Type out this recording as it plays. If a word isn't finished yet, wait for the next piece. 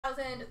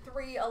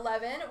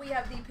2003-11, we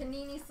have the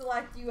Panini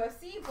Select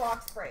UFC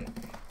box break.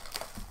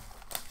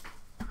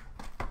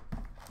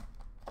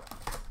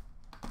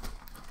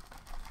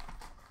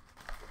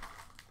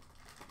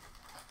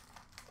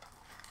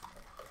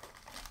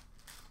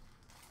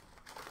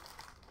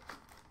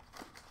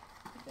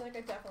 I feel like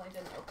I definitely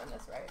didn't open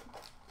this right.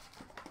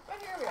 But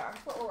here we are.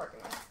 That's what we're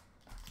working with.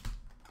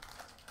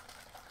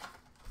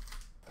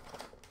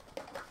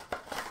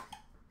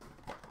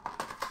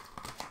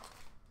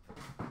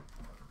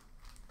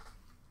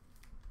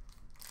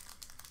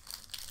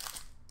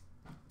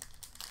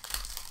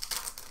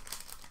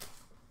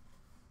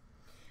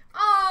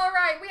 All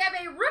right, we have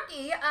a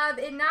rookie of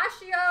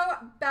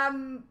Ignacio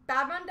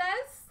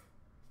Bahamondes.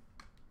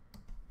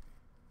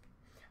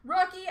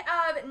 Rookie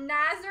of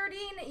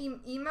Nazardine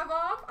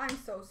Imavov. I'm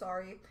so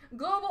sorry.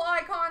 Global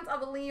Icons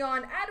of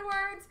Leon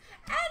Edwards.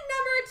 And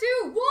number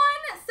 2,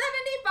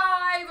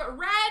 175,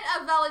 red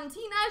of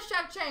Valentina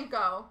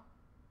Shevchenko.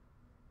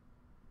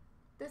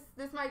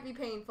 This might be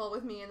painful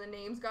with me in the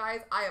names,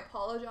 guys. I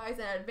apologize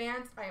in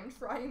advance. I am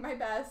trying my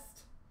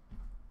best.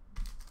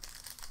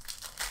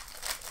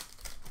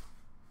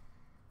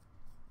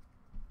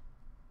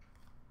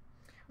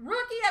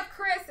 Rookie of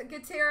Chris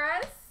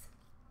Gutierrez.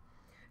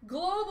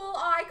 Global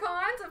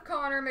Icons of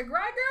Conor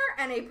McGregor,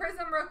 and a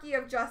Prism rookie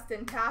of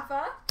Justin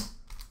Taffa.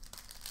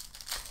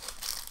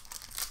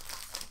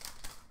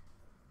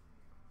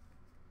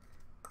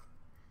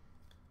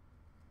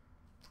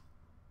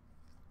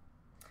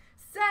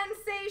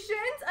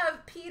 Sensations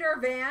of Peter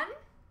Van,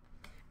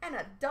 and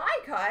a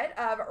die cut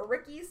of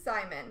Ricky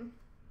Simon.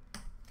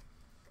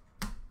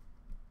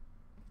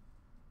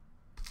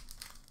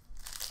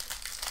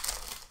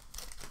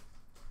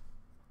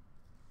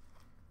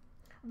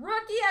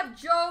 Rookie of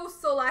Joe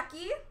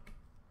Solecki,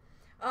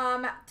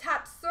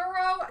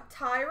 Tatsuro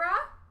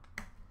Taira,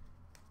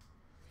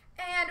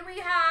 and we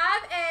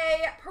have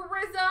a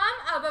Prism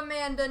of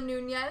Amanda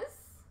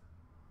Nunez.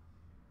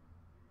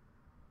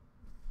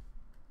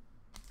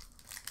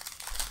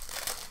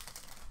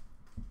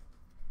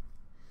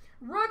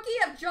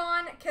 Rookie of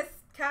John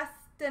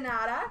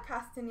Castaneda,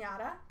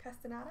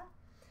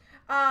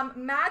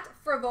 Matt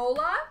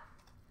Frivola.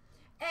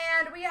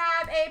 And we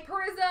have a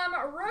Prism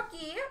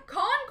rookie,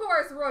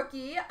 Concourse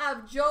rookie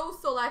of Joe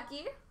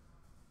Solecki.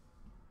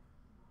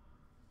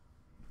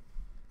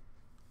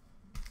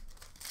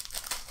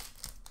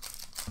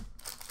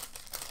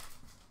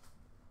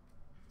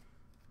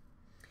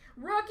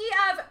 Rookie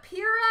of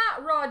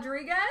Pira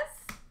Rodriguez.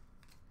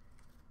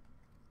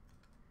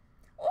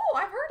 Oh,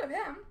 I've heard of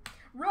him.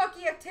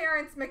 Rookie of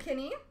Terrence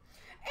McKinney.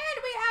 And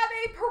we have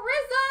a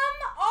Prism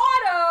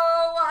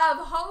auto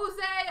of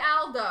Jose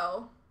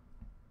Aldo.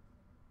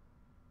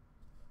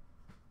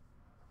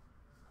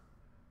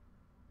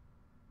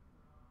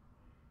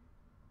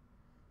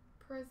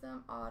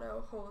 Prism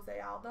auto Jose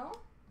Aldo.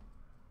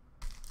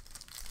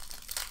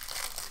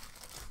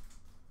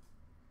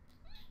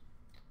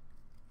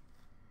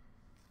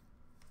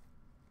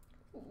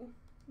 Ooh,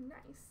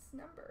 nice,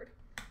 numbered.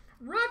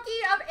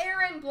 Rookie of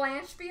Aaron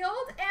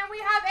Blanchfield, and we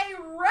have a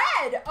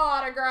red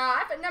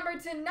autograph at number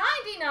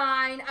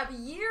 299 of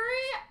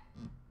Yuri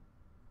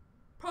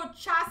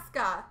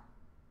Prochaska.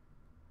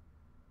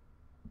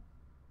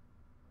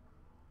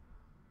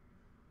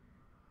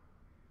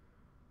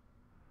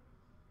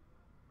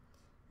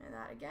 And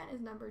that again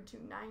is number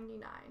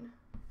 299.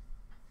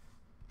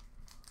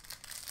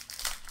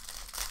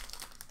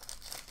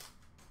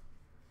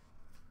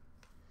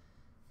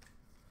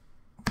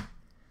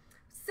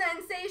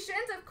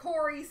 Sensations of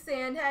Corey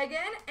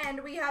Sandhagen,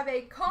 and we have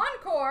a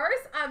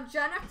Concourse of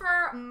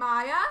Jennifer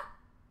Maya.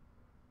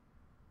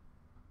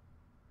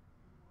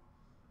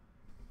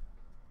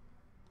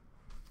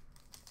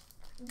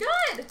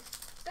 Good!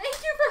 Thank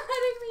you for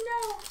letting me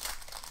know.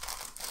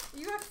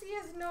 UFC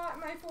is not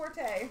my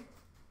forte.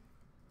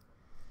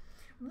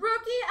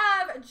 Rookie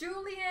of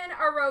Julian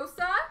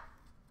Arosa.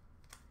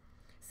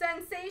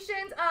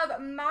 Sensations of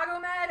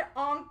Magomed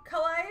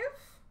Ankalaev.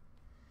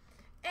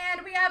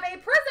 And we have a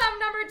Prism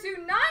number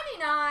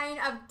 299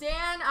 of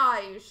Dan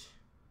Ige.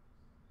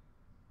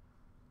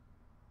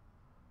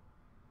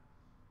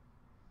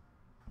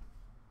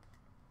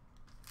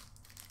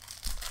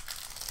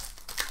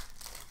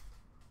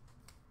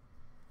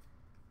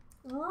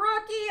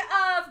 Rookie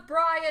of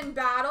Brian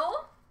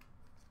Battle.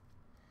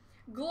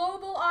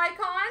 Global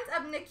Icons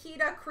of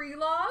Nikita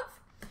Krylov.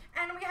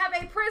 And we have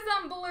a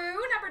Prism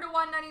Blue, number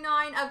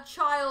 199 of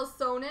Charles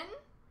Sonnen.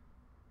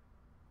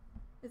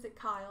 Is it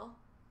Kyle?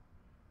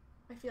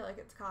 I feel like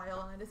it's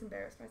Kyle, and I just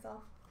embarrassed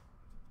myself.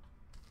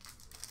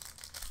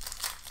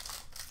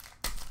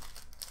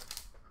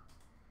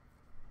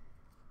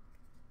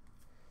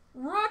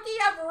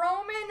 Rookie of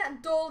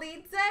Roman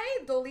Dolidze.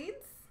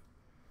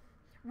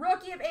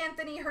 Rookie of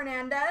Anthony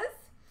Hernandez.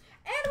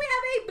 And we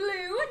have a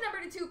blue,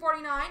 number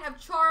 249, of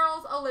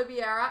Charles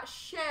Oliveira.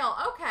 Shale.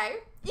 Okay.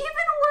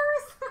 Even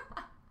worse.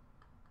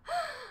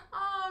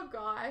 Oh,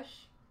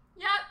 gosh.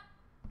 Yep.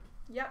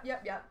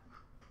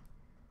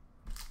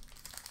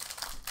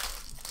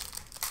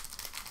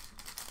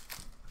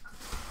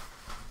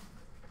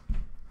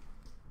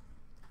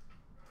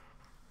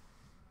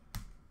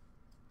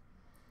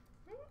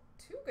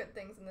 2 good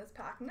things in this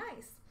pack.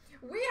 Nice.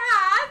 We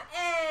have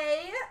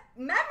a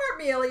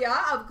memorabilia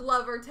of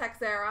Glover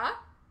CloutsnChara.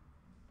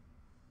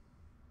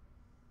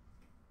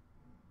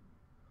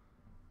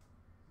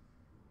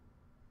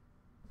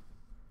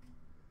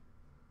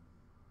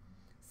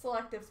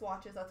 Selective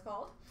swatches, that's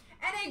called.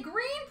 And a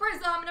green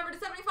prism, number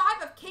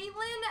 275 of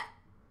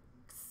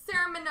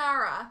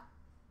CloutsnChara.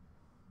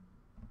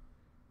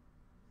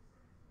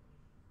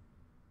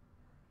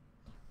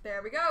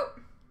 There we go.